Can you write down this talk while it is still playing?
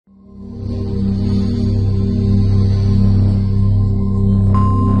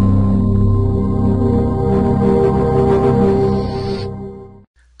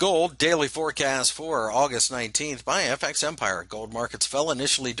gold daily forecast for August 19th by FX Empire. Gold markets fell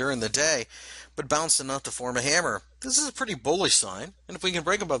initially during the day, but bounced enough to form a hammer. This is a pretty bullish sign, and if we can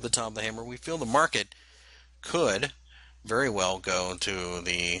break above the top of the hammer, we feel the market could very well go to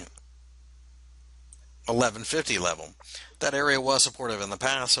the 1150 level. That area was supportive in the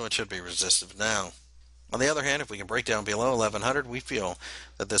past, so it should be resistive now. On the other hand, if we can break down below 1100, we feel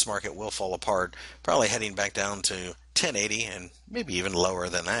that this market will fall apart, probably heading back down to 1080 and maybe even lower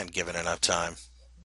than that given enough time.